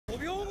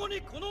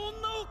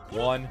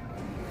1,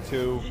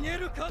 2,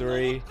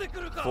 3,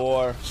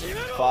 4,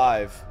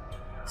 5,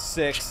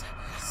 6,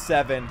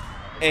 7,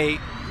 8,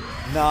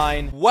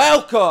 9.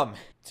 Welcome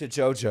to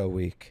JoJo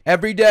week.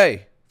 Every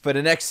day for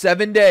the next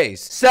 7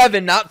 days.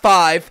 7, not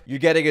 5. You're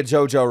getting a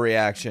JoJo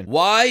reaction.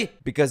 Why?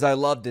 Because I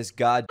love this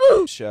god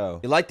show.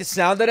 You like the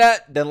sound of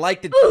that? Then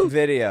like the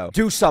video.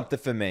 Do something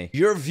for me.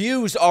 Your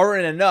views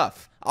aren't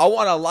enough. I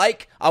want a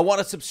like, I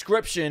want a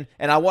subscription,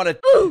 and I want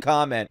a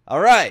comment.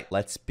 Alright,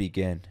 let's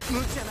begin.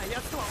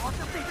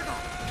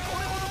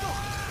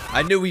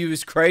 I knew he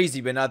was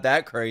crazy, but not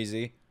that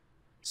crazy.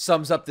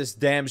 Sums up this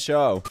damn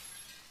show.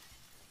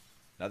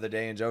 Another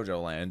day in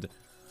JoJo land.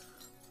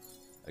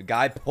 A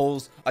guy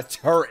pulls a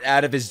turret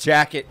out of his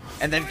jacket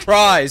and then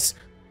cries.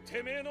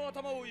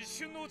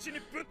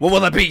 What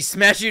will it be?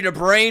 Smash you to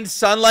brain,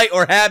 sunlight,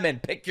 or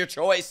Hammond? Pick your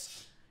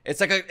choice. It's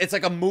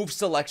like a move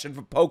selection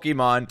for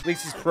Pokemon. At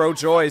least it's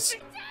pro-choice.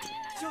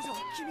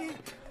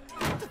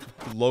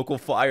 Local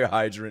fire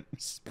hydrant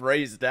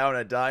sprays down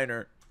a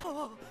diner.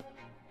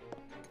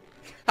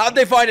 How'd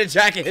they find a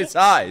jacket his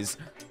size?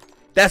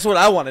 That's what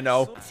I want to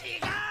know.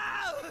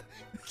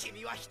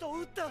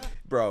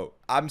 Bro,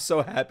 I'm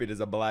so happy there's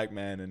a black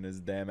man in this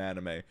damn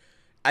anime.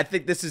 I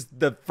think this is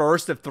the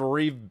first of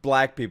 3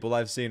 black people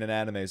I've seen in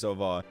anime so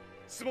far.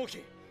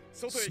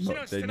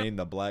 They named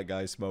the black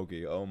guy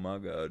Smokey. Oh my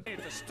god.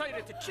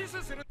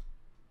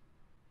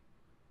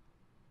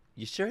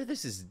 You sure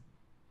this is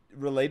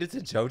related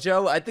to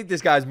JoJo? I think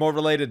this guy's more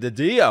related to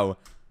Dio.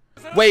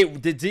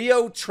 Wait, did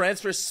Dio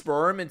transfer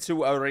sperm into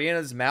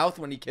Ariana's mouth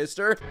when he kissed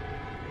her?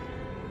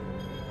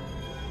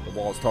 The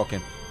wall's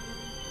talking.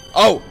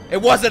 Oh,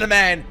 it wasn't a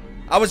man.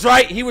 I was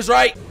right. He was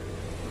right.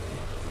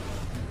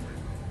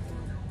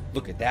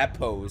 Look at that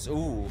pose.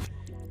 Ooh.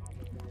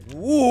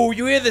 Ooh,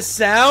 you hear the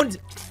sound?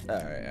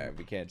 Alright,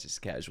 we can't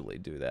just casually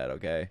do that,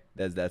 okay?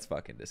 That's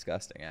fucking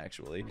disgusting,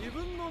 actually.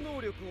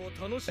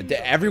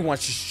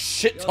 Everyone's just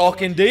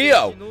shit-talking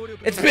Dio.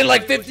 It's been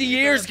like 50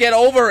 years, get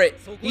over it.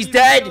 He's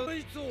dead.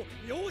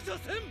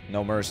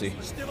 No mercy.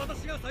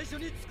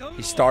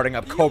 He's starting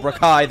up Cobra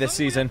Kai this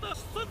season.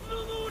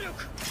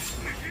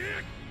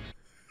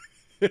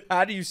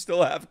 How do you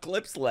still have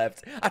clips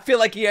left? I feel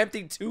like he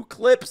emptied 2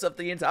 clips of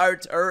the entire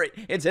turret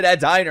into that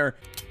diner.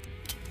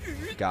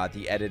 God,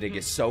 the editing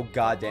is so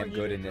goddamn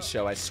good in this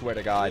show, I swear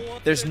to God.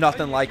 There's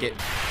nothing like it.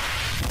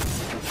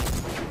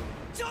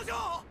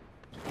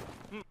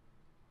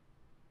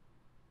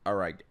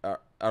 Alright,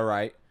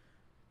 alright.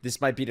 This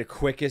might be the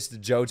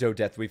quickest JoJo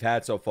death we've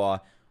had so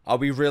far. Are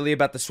we really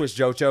about to switch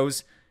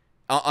JoJos?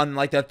 On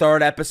like the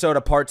 3rd episode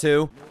of part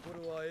 2?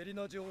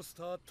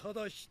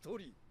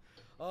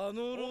 Oh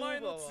my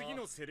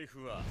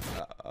god.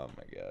 Oh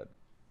my god.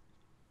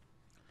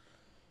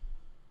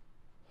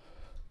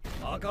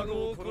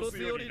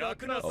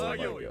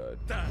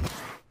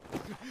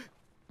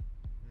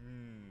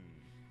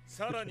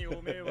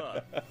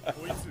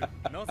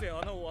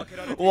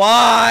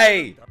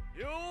 Why?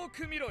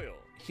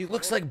 He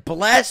looks like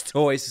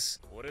Blastoise.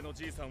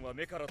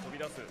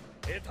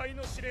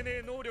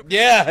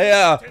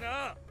 Yeah.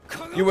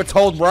 You were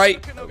told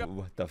right. Oh,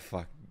 what the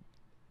fuck?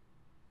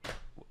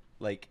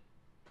 Like,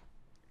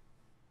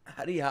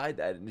 how do you hide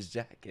that in his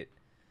jacket?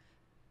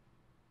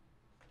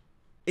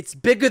 It's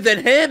bigger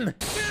than him!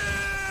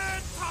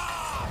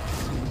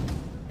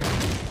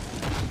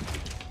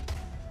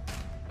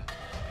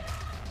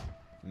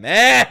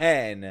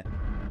 Man!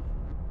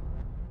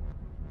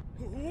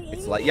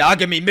 It's like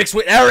Yagami mixed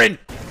with Eren!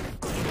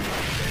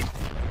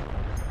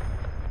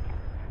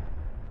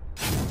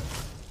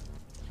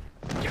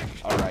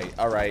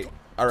 Alright.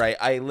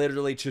 I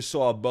literally just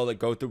saw a bullet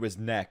go through his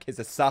neck, his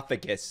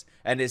esophagus,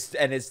 and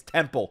his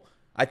temple.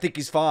 I think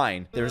he's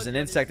fine. There's an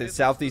insect in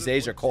Southeast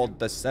Asia called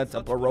the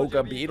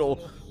Centaparoga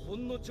beetle.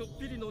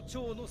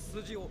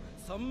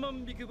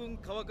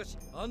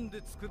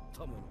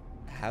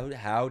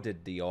 How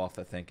did the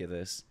author think of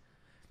this?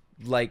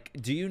 Like,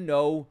 do you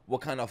know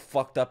what kind of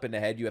fucked up in the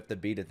head you have to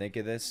be to think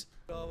of this?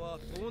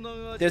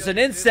 There's an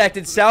insect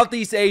in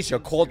Southeast Asia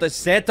called the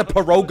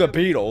Centaparoga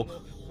beetle.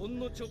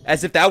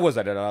 As if that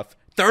wasn't enough.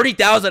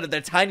 30,000 of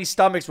their tiny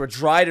stomachs were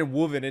dried and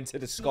woven into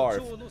the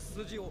scarf.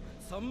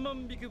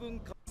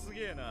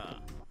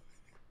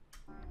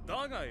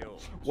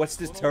 What's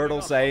this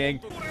turtle saying?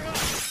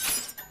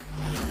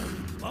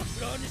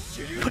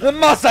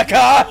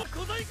 Masaka!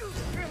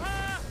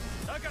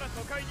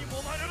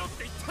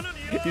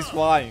 He's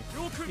flying.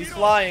 He's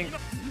flying.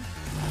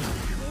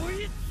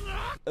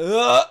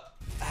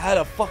 How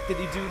the fuck did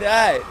he do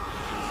that?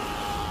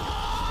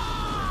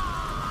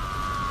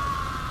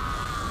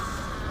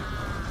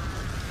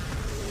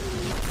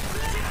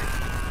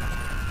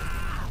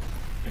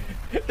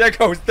 There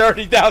goes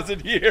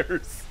 30,000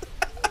 years.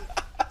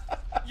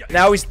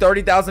 Now he's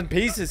 30,000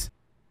 pieces.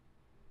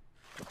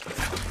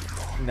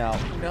 No.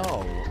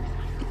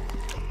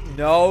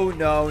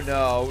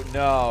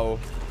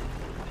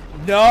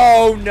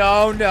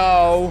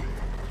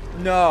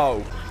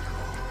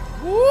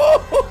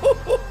 Woo!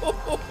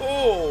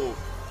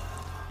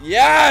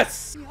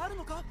 Yes!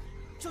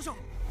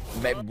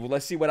 Maybe,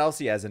 let's see what else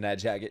he has in that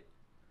jacket.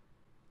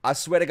 I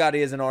swear to God,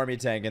 he has an army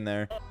tank in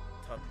there.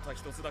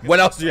 What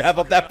else do you have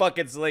up that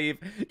fucking sleeve?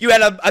 You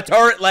had a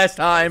turret last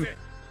time.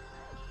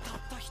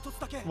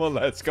 Well,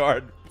 that's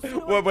guard.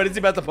 What is he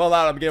about to pull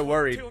out? I'm getting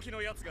worried.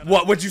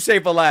 What would you say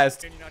for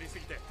last?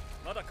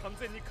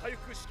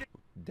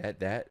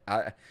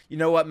 You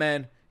know what,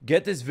 man?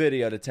 Get this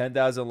video to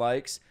 10,000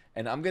 likes,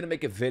 and I'm gonna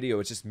make a video.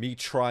 It's just me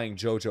trying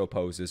JoJo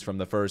poses from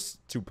the first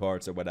 2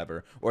 parts or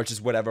whatever, or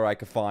just whatever I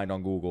could find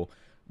on Google.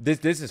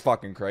 This is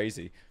fucking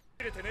crazy.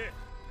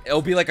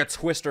 It'll be like a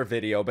Twister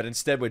video, but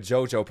instead with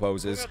JoJo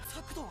poses.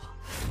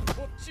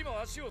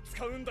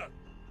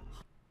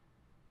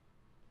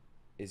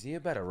 Is he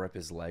about to rip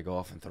his leg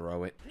off and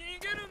throw it?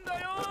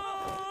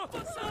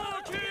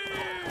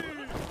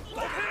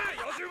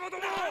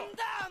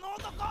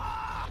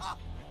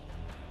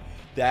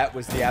 That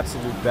was the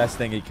absolute best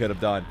thing he could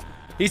have done.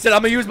 He said,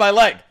 I'm gonna use my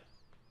leg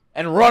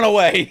and run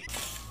away.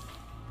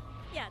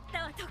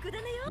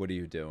 What are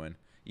you doing?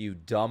 You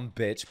dumb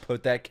bitch.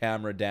 Put that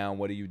camera down.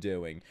 What are you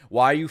doing?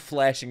 Why are you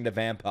flashing the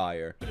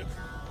vampire?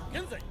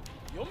 I'm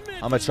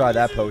gonna try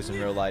that pose in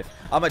real life.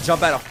 I'm gonna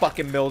jump out of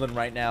fucking building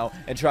right now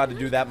and try to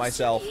do that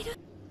myself.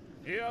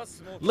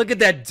 Look at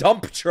that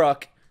dump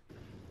truck.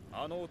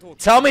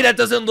 Tell me that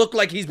doesn't look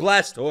like he's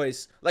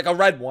Blastoise. Like a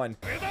red one.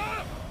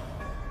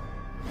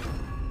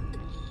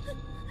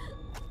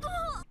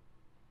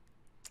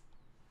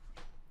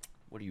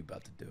 What are you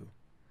about to do?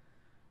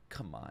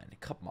 Come on,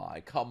 come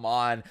on, come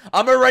on.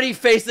 I'm already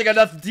facing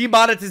enough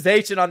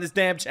demonetization on this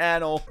damn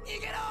channel.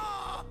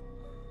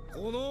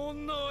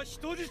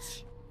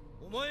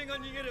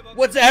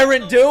 What's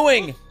Eren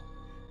doing?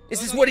 Is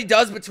this what he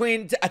does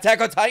between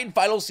Attack on Titan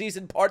Final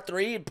Season Part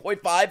 3 and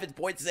Point 5 and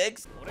Point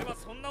 6?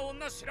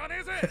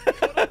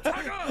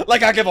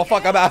 Like I give a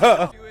fuck about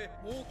her.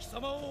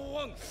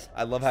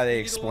 I love how they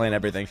explain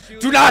everything.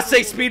 Do not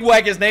say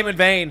Speedwagon's name in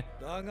vain.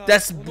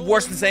 That's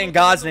worse than saying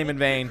God's name in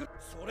vain.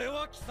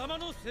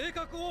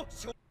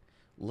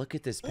 Look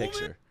at this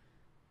picture.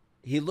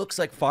 He looks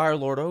like Fire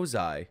Lord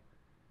Ozai.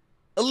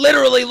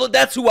 Literally, look,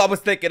 that's who I was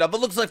thinking of. It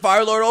looks like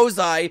Fire Lord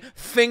Ozai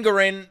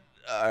fingering.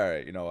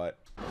 Alright, you know what?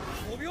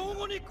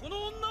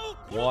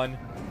 1,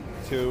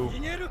 2,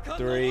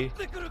 3,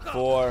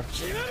 4,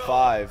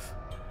 5,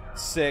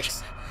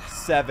 6,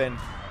 7,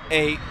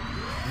 8,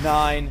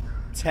 9,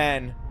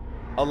 10,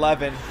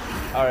 11.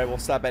 Alright, we'll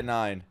stop at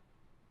 9.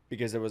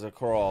 Because there was a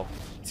crawl.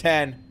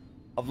 10,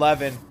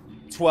 11,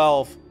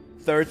 12,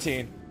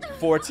 13,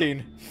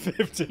 14,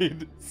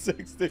 15,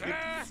 16,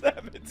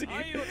 17,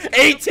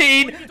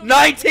 18,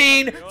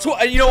 19,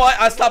 20. You know what?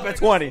 I stopped at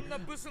 20.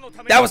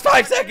 That was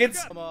 5 seconds.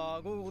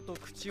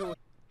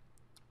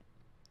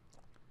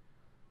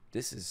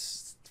 This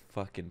is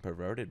fucking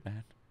perverted,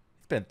 man.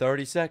 It's been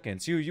 30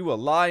 seconds. You a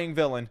lying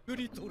villain.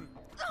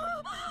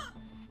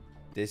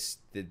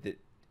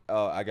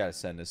 Oh, I gotta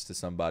send this to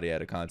somebody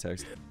out of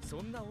context. I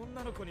don't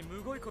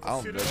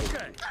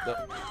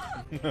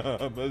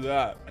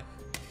know.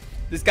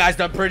 This guy's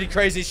done pretty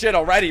crazy shit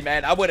already,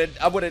 man. I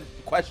wouldn't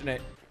question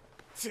it.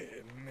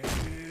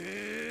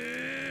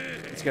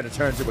 It's gonna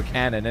turn to a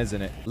cannon,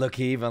 isn't it? Look,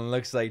 he even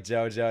looks like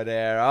JoJo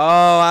there. Oh,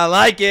 I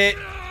like it.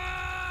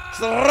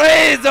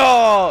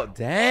 Chorizo!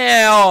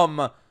 Damn.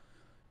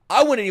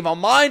 I wouldn't even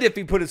mind if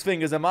he put his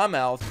fingers in my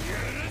mouth.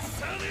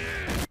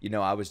 You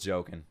know, I was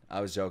joking.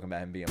 I was joking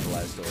about him being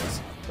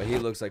Blastoise. But he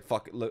looks like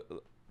fucking...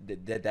 Look,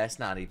 that's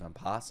not even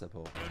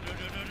possible.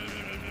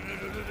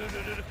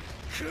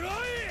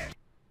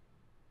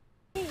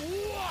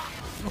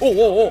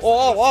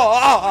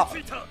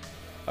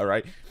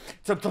 Alright.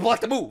 To block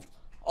the move,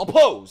 I'll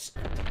pose.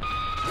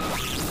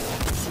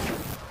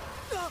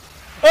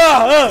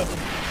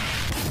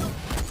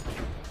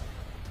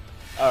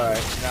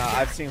 Alright, now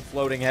I've seen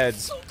floating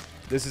heads.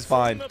 This is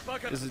fine.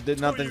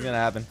 Nothing's gonna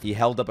happen. He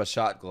held up a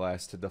shot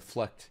glass to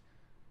deflect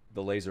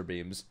the laser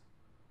beams.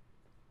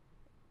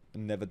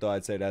 Never thought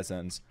I'd say that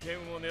sentence.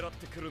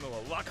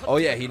 Oh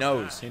yeah, he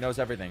knows. He knows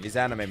everything. He's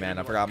anime man.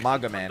 I forgot.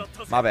 Manga man.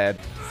 My bad.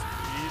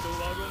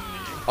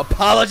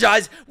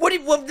 Apologize? What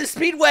the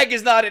Speedwag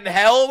is not in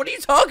hell? What are you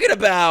talking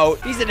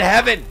about? He's in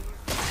heaven.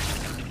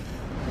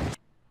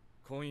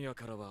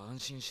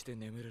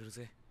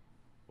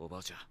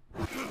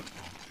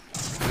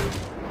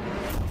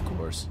 Of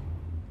course.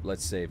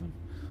 Let's save him.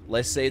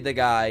 Let's save the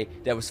guy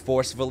that was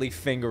forcefully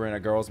fingering a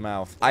girl's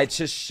mouth. I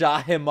just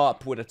shot him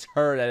up with a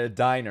turd at a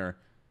diner,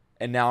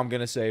 and now I'm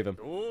gonna save him.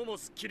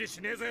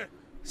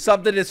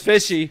 Something is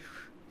fishy.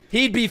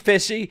 He'd be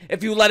fishy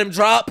if you let him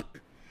drop.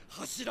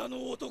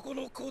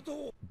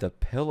 The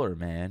pillar,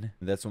 man.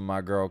 That's what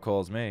my girl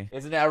calls me.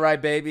 Isn't that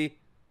right, baby?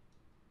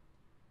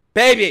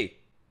 Baby!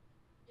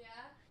 Yeah?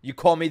 You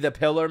call me the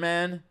pillar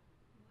man?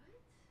 What?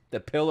 The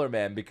pillar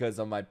man because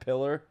of my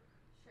pillar?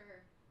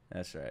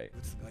 That's right.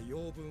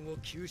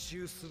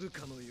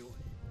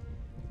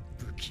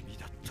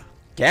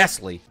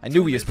 Ghastly. I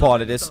knew he was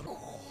part of this.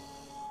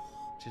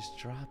 Just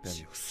drop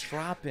him.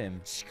 Drop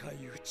him.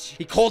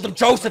 He called him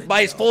Joseph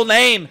by his full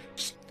name.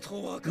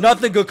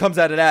 Nothing good comes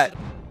out of that.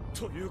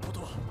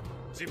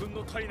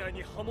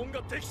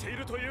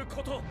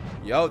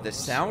 Yo, the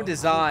sound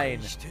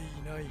design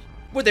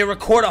Would they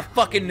record a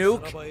fucking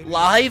nuke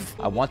live?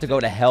 I want to go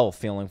to hell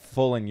feeling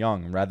full and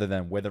young rather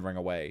than withering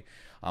away.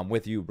 I'm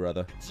with you,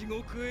 brother.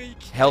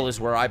 Hell is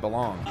where I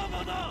belong.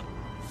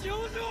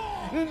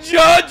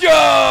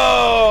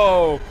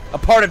 JOJO! A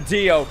part of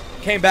Dio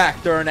came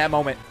back during that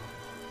moment.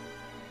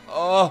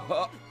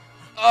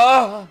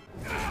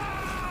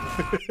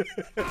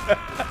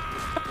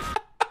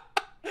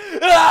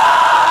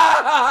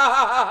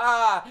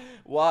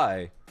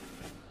 Why?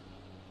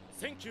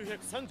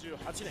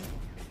 1938年、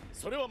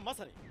それはま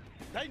さに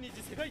第二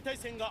次世界大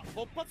戦が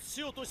勃発し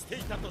ようとして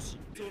いた年。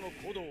その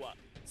行動は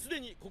す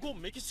でにここ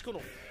メキシコ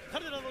の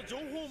彼らの情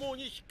報網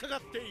に引っかか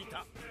ってい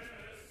た。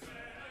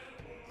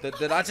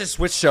Did I just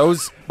switch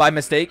shows by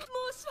mistake?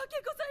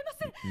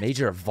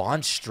 Major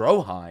von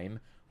Stroheim?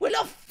 Where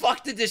the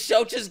fuck did this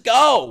show just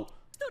go?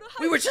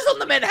 We were just on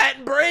the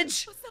Manhattan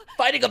Bridge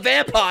fighting a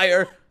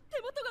vampire.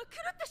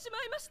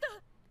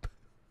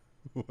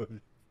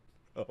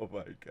 Oh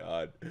my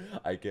god.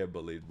 I can't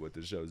believe what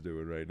the show's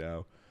doing right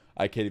now.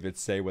 I can't even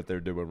say what they're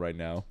doing right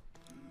now.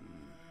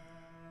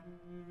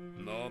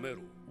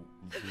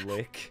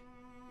 Lick.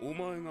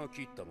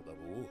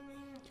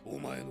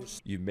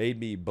 You made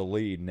me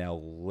bleed, now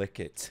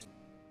lick it.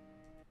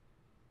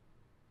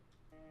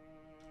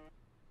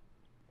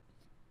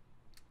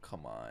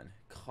 Come on.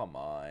 Come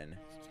on.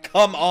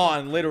 Come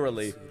on,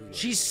 literally.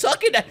 She's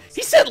sucking at—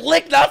 He said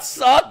lick, not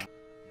suck!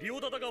 I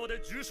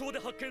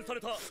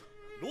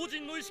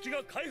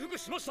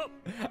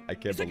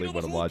can't believe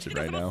what I'm watching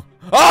right now.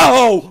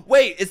 Oh!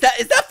 Wait, is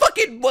that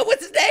fucking—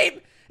 what's his name?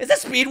 Is that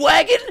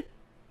Speedwagon?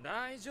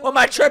 Or am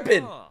I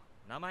tripping?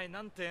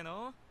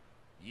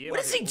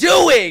 What is he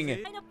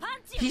doing?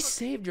 He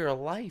saved your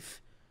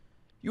life.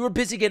 You were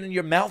busy getting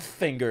your mouth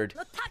fingered.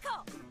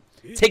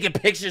 Taking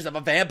pictures of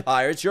a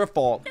vampire, it's your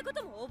fault.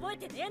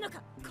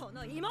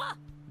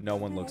 No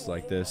one looks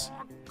like this.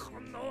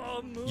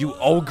 You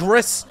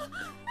ogress!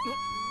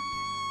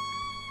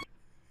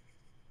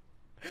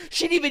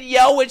 She didn't even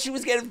yell when she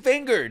was getting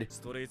fingered.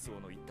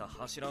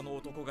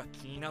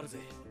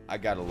 I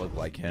gotta look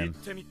like him.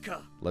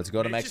 Let's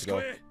go to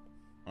Mexico.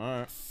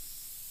 Alright.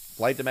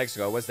 Flight to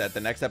Mexico. What's that?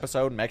 The next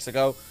episode?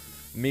 Mexico?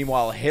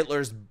 Meanwhile,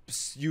 Hitler's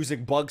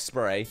using bug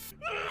spray.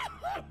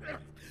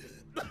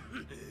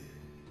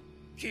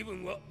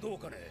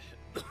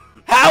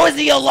 How is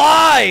he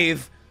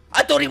alive?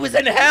 I thought he was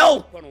in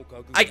hell.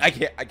 I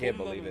can't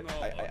believe it.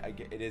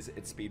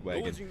 It's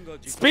Speedwagon.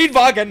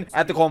 Speedwagon. I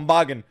have to call him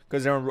Wagen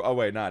because they're— oh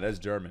wait, nah, that's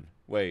German.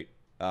 Wait,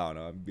 I don't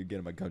know. I'm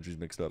getting my countries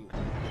mixed up.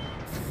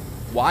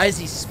 Why is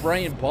he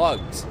spraying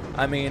bugs?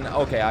 I mean,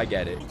 okay, I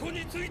get it.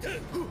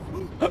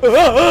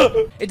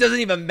 It doesn't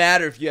even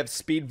matter if you have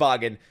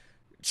Speedwagon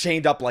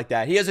chained up like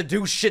that. He doesn't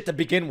do shit to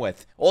begin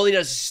with. All he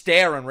does is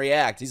stare and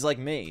react. He's like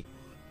me.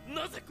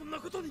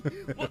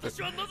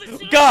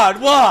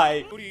 God,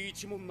 why?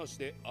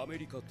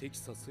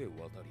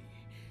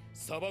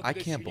 I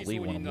can't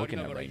believe what I'm looking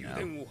at right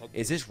now.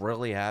 Is this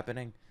really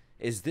happening?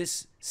 Is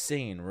this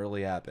scene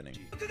really happening?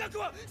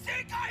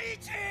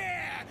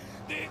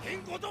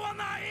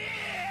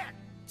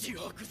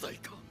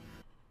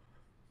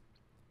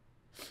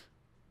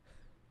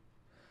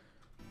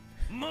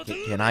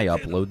 Can I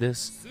upload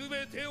this?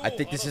 I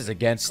think this is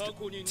against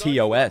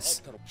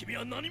TOS.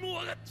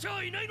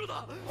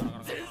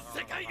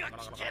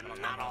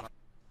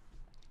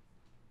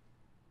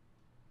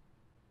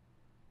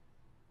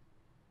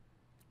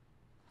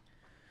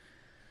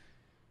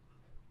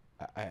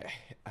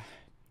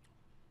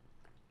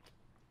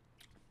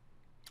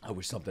 I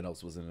wish something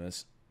else was in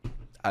this.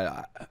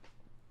 Alright.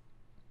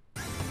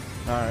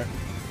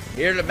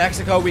 Here to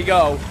Mexico we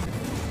go.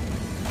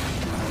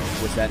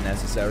 Was that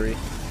necessary?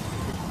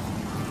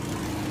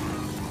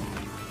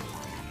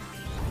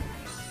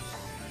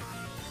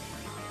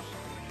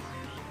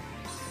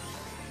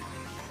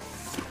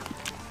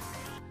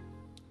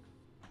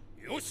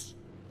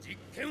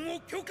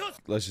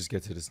 Let's just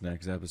get to this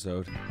next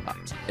episode.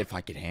 If I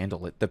can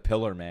handle it. The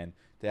Pillar, man.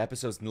 The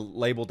episode's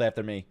labeled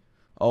after me.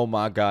 Oh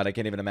my god, I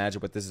can't even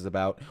imagine what this is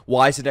about.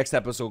 Why is the next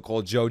episode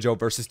called JoJo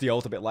versus the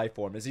Ultimate Life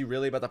Form? Is he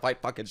really about to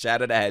fight fucking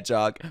Shadow the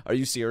Hedgehog? Are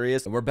you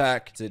serious? And we're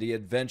back to the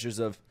adventures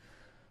of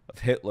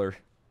Hitler.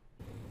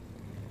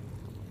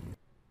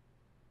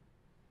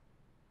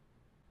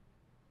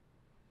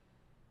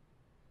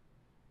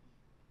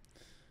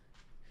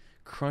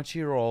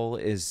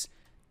 Crunchyroll is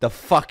the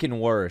fucking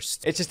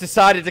worst. It just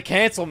decided to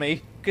cancel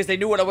me because they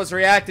knew what I was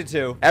reacting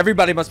to.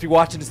 Everybody must be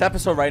watching this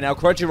episode right now.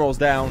 Crunchyroll's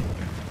down.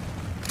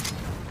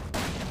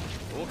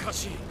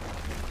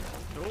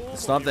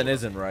 Something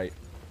isn't right.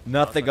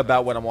 Nothing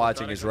about what I'm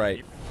watching is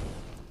right.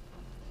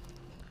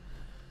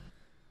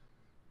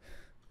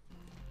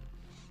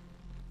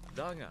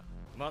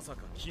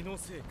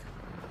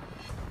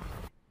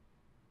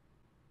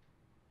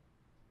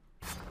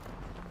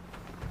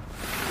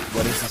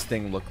 What does this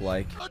thing look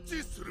like?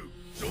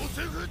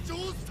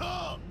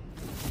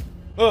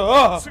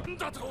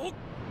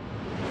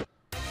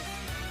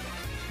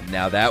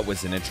 Now that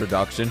was an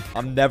introduction.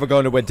 I'm never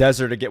going to a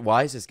desert again.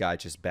 Why is this guy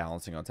just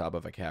balancing on top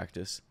of a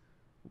cactus?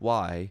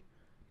 Why?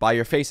 By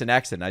your face and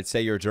accent, I'd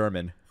say you're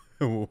German.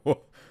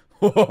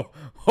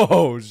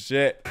 Oh,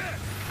 shit.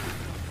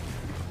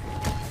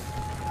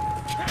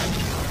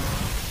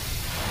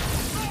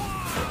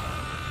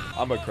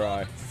 I'm gonna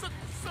cry.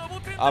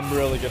 I'm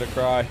really gonna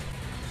cry.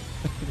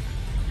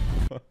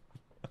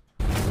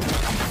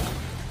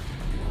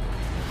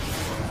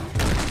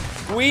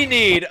 We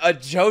need a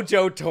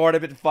JoJo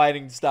tournament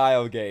fighting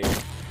style game.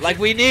 Like,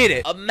 we need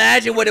it.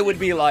 Imagine what it would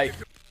be like.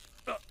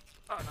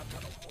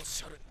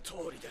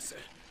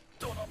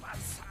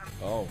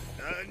 Oh.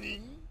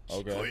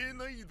 Okay.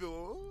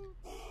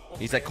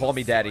 He said, call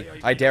me daddy.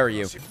 I dare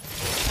you.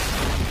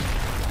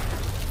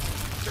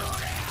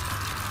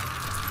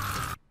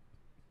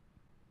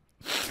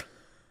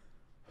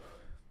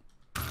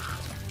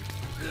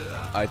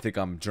 I think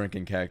I'm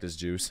drinking cactus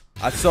juice.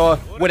 I saw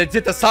what it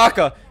did to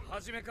Sokka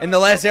in The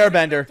Last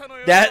Airbender.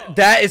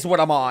 That is what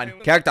I'm on.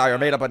 Cacti are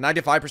made up of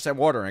 95%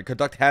 water and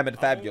conduct habit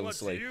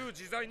fabulously.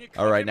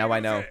 Alright, now I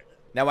know.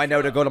 Now I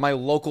know to go to my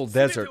local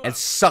desert and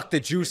suck the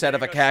juice out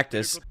of a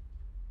cactus.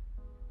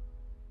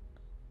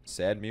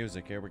 Sad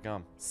music, here we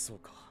come.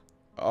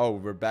 Oh,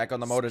 we're back on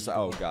the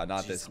motorcycle. Oh god,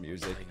 not this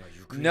music.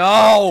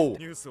 No!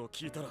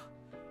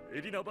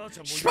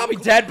 She's probably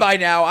dead by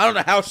now. I don't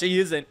know how she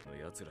isn't.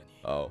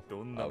 Oh.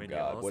 Oh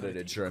god, what are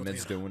the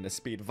Germans doing to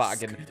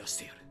Speedwagon?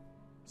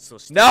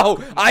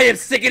 No! I am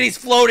sick of these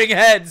floating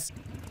heads!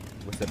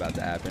 What's about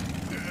to happen?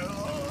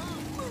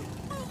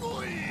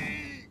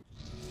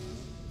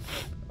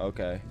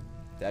 Okay.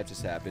 That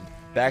just happened.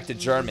 Back to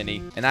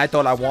Germany. And I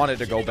thought I wanted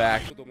to go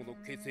back.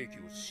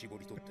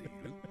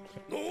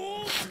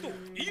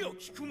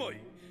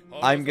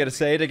 I'm gonna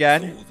say it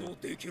again.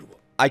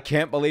 I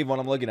can't believe what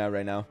I'm looking at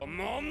right now.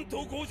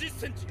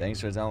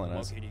 Thanks for telling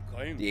us.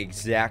 The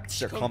exact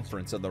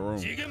circumference of the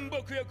room.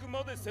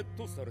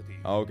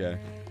 Okay.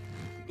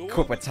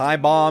 Equipped with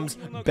time bombs,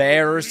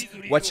 bears.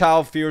 What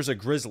child fears a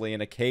grizzly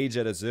in a cage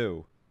at a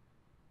zoo?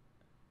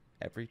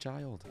 Every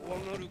child.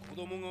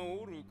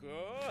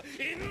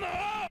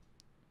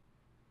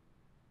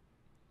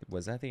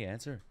 Was that the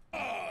answer?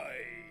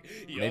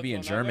 Maybe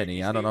in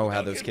Germany. I don't know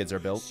how those kids are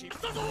built.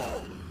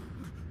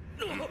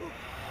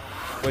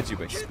 What'd you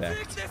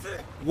expect?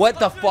 What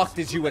the fuck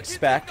did you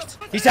expect?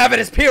 He's having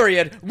his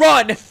period!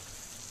 Run!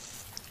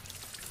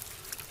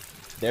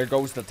 There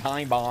goes the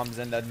time bombs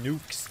and the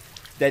nukes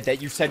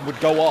that you said would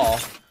go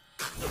off.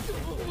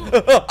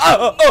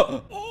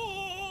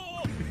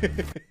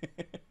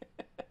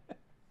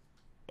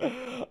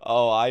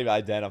 Oh, I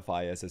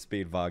identify as a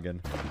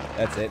Speedwagon.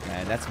 That's it,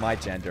 man. That's my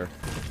gender.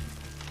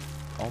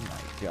 Oh my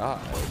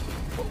god.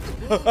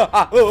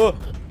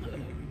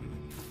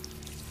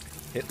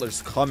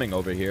 Hitler's coming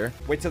over here.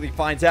 Wait till he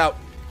finds out.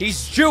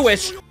 He's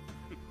Jewish!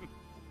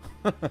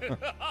 What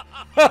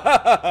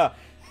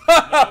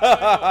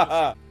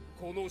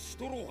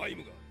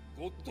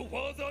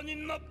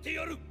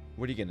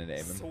are you gonna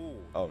name him?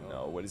 Oh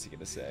no, what is he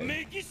gonna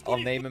say? I'll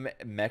name him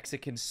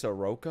Mexican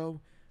Sirocco?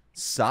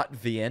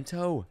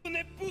 Satviento?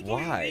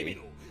 Why?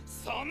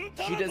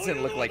 He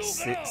doesn't look like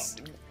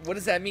what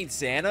does that mean,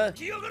 Santa?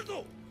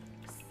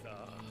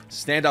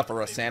 Stand up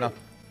for us, Santa.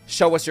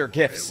 Show us your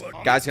gifts.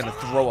 Guy's gonna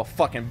throw a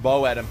fucking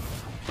bow at him.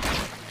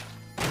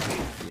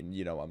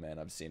 You know what, man?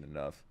 I've seen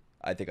enough.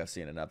 I think I've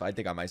seen enough. I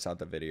think I might stop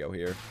the video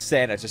here.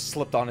 Santa just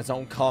slipped on his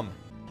own cum.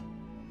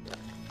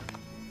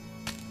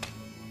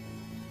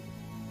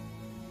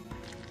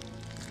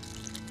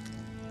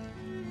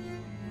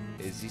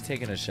 Is he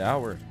taking a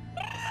shower?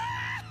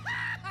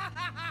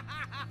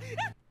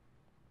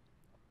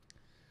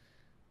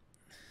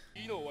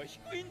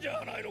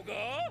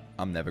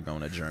 I'm never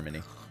going to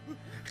Germany.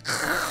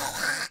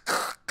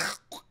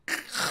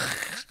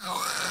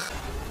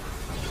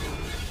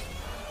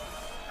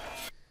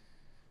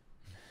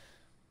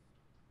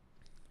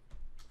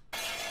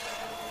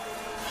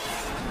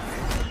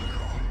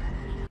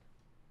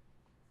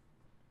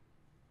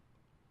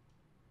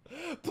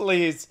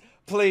 Please,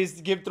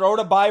 please, throw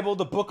the Bible,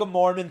 the Book of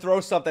Mormon,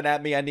 throw something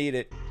at me. I need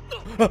it.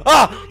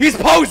 Ah! He's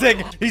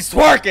posing! He's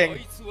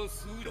twerking!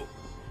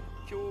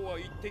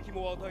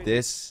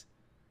 This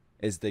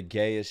is the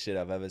gayest shit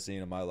I've ever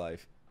seen in my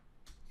life.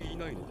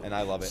 And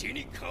I love it.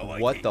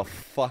 What the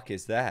fuck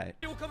is that?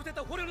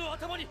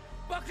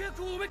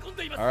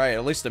 Alright,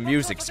 at least the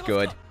music's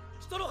good.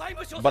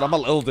 But I'm a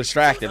little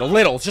distracted. A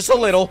little, just a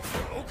little.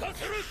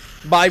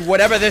 By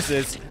whatever this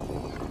is.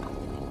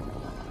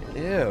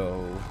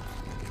 Ew.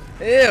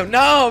 Ew,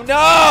 no,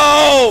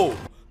 no!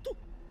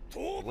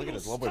 Look at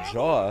his lower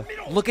jaw.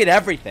 Look at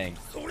everything.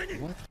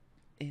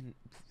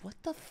 What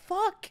the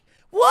fuck?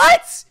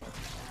 What?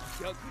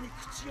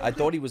 I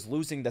thought he was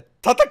losing the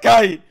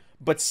Tatakai,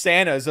 but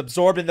Santa is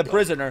absorbing the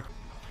prisoner.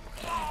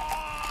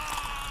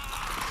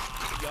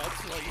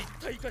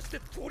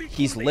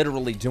 He's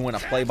literally doing a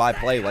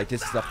play-by-play like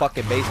this is a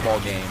fucking baseball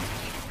game.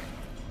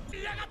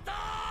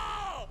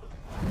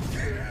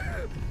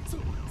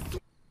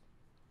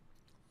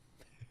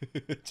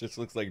 It just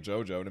looks like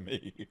JoJo to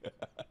me.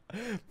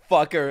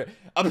 Fucker,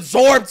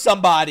 absorb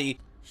somebody.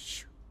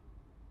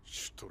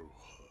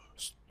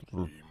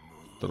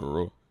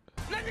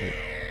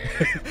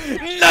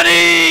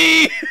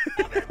 Nani?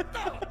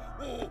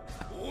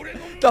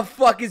 The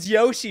fuck is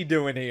Yoshi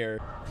doing here?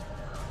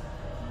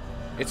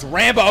 It's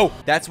Rambo.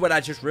 That's what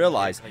I just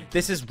realized.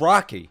 This is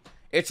Rocky.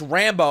 It's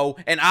Rambo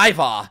and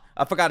Ivar.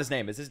 I forgot his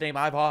name. Is his name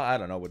Ivar? I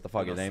don't know what the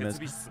fuck his name is.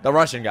 The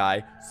Russian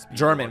guy.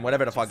 German,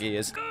 whatever the fuck he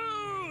is.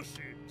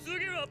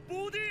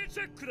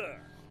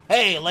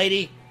 Hey,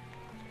 lady.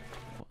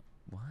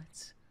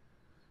 What?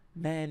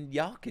 Man,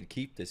 y'all could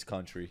keep this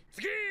country.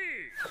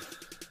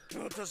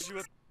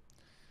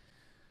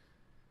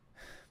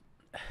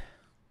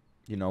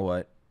 You know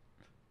what?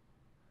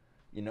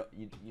 You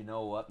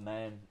know what,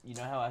 man? You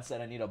know how I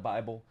said I need a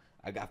Bible?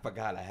 I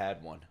forgot I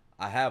had one.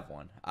 I have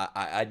one.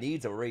 I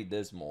need to read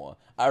this more.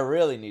 I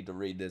really need to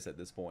read this at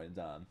this point in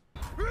time.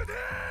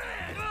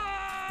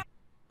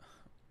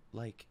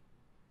 Like,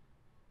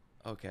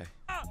 okay.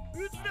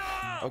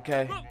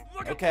 Okay.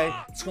 Okay.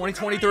 It's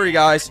 2023,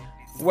 guys.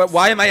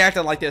 Why am I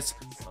acting like this?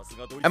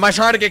 Am I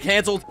trying to get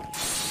canceled?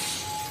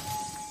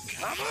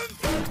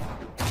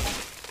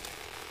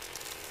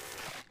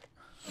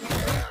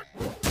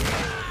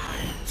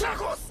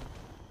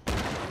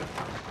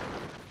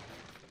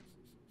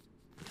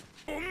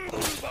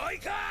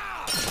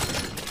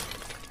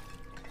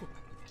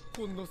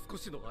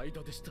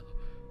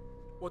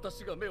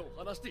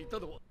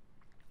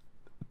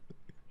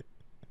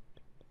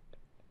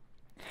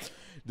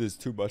 There's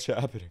too much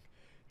happening.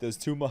 There's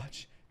too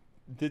much.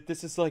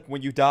 This is like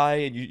when you die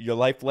and your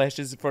life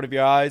flashes in front of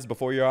your eyes,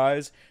 before your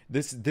eyes.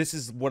 This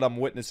is what I'm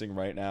witnessing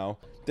right now.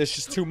 There's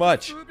just too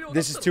much.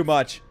 This is too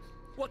much.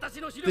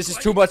 This is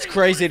too much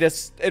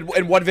craziness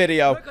in one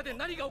video.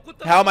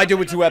 How am I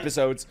doing 2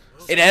 episodes?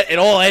 It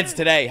all ends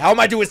today. How am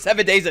I doing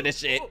 7 days of this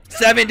shit?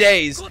 7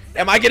 days.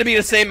 Am I gonna be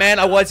the same man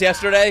I was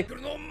yesterday?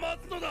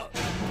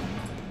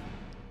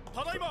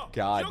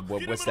 God,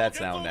 what's that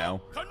sound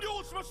now?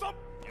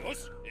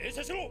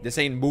 This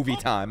ain't movie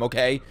time,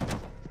 okay?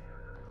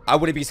 I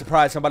wouldn't be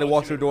surprised if somebody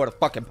walks through the door with a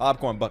fucking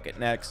popcorn bucket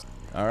next.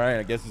 Alright,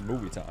 I guess it's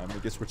movie time. I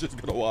guess we're just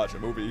gonna watch a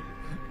movie.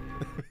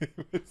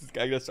 This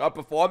guy gonna start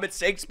performing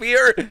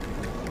Shakespeare?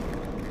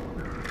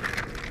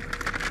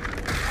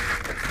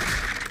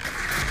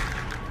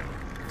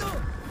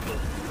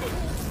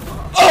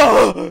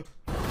 Oh!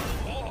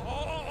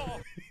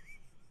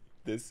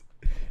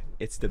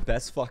 It's the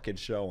best fucking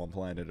show on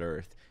planet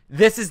Earth.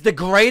 This is the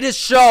greatest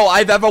show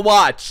I've ever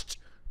watched.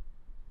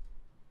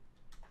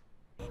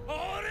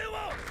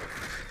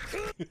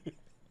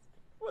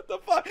 What the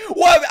fuck?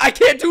 What? I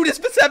can't do this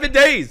for 7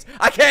 days.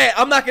 I can't.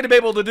 I'm not gonna be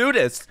able to do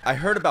this. I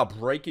heard about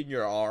breaking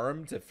your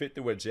arm to fit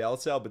through a jail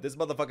cell, but this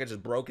motherfucker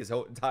just broke his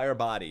whole entire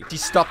body. He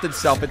stuffed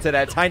himself into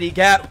that tiny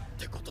gap.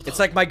 It's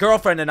like my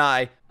girlfriend and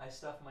I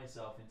stuffed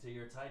myself into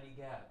your tiny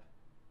gap.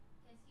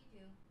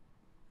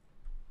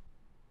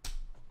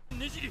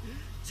 Yes, you do.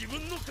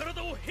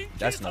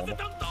 That's normal.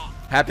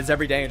 Happens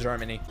every day in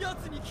Germany.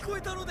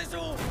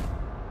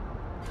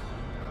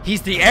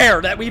 He's the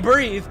air that we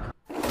breathe.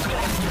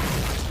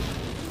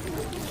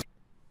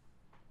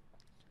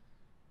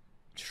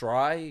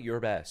 Try your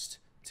best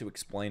to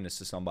explain this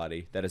to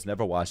somebody that has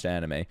never watched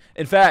anime.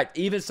 In fact,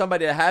 even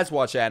somebody that has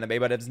watched anime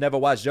but has never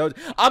watched JoJo.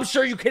 I'm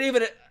sure you can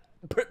even you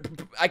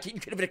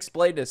can even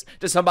explain this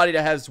to somebody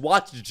that has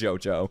watched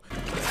JoJo.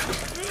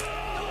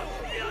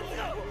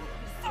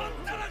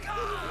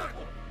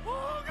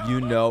 You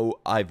know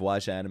I've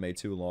watched anime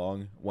too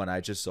long when I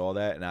just saw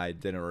that and I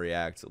didn't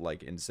react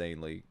like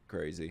insanely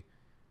crazy.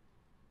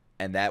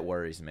 And that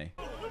worries me.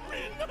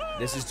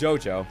 This is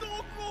JoJo.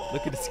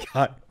 Look at this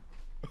guy.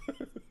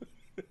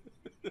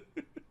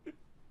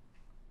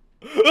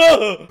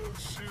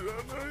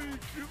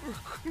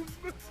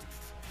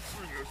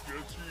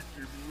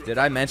 Did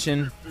I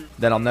mention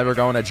that I'm never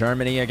going to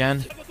Germany again?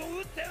 He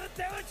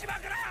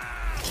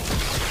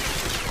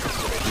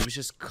was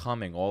just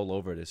coming all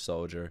over this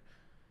soldier.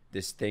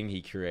 This thing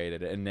he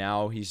created, and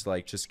now he's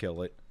like, just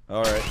kill it.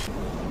 Alright.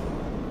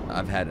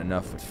 I've had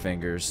enough with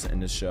fingers in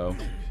this show.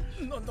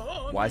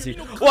 Why is he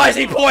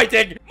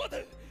pointing?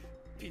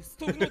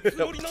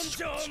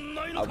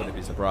 I wouldn't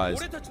be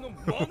surprised.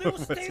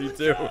 What's he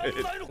doing?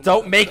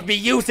 Don't make me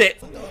use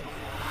it!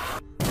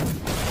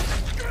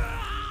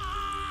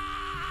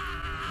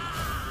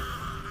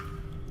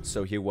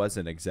 So he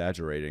wasn't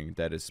exaggerating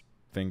that his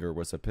finger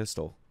was a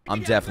pistol.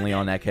 I'm definitely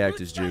on that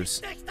cactus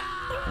juice.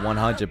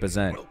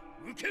 100%.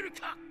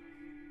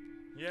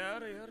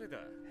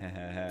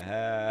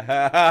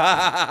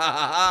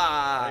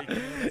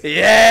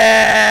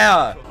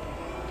 Yeah!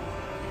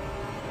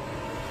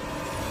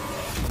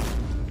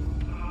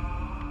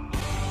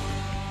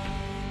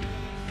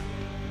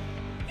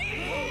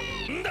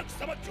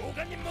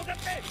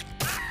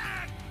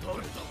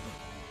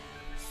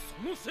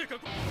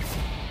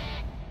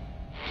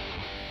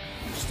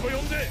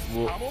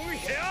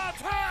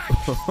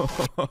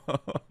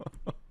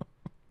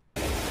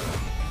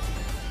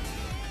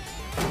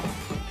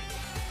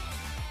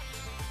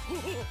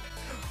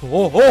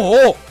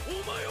 Oh!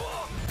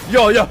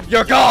 Yo,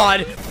 you're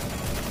gone!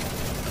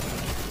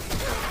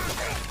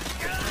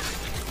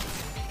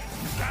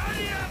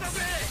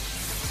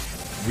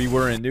 We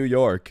were in New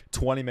York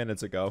 20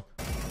 minutes ago.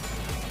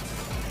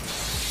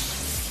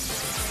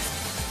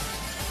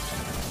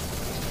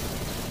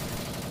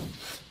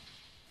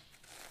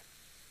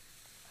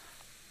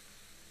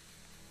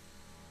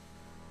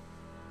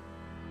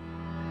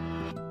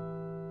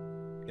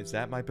 Is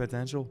that my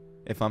potential?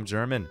 If I'm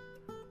German.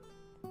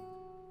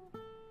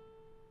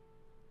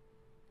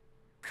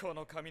 こ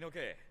の髪の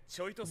毛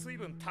ちょいと水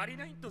分足り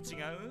ないと違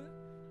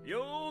う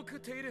よーく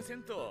手入れせ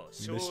んと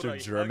将 Mr. 来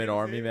German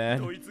Army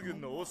Man. ドイツ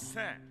軍のおっさ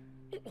ん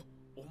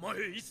お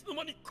前いつの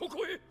間にこ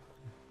こへ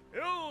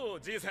よー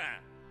じいさん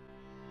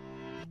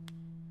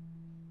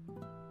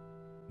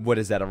What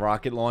is that, a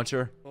rocket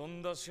launcher? 飛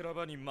んだ修羅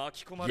場に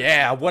巻き込まれ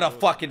Yeah, what a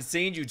fucking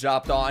scene you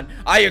dropped on.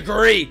 I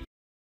agree.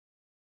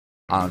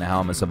 I don't know how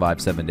I'm gonna survive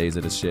 7 days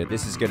of this shit.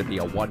 This is gonna be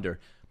a wonder.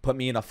 Put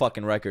me in a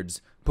fucking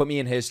records. Put me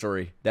in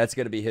history. That's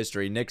gonna be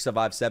history. Nick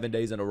survived 7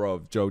 days in a row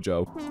of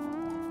JoJo.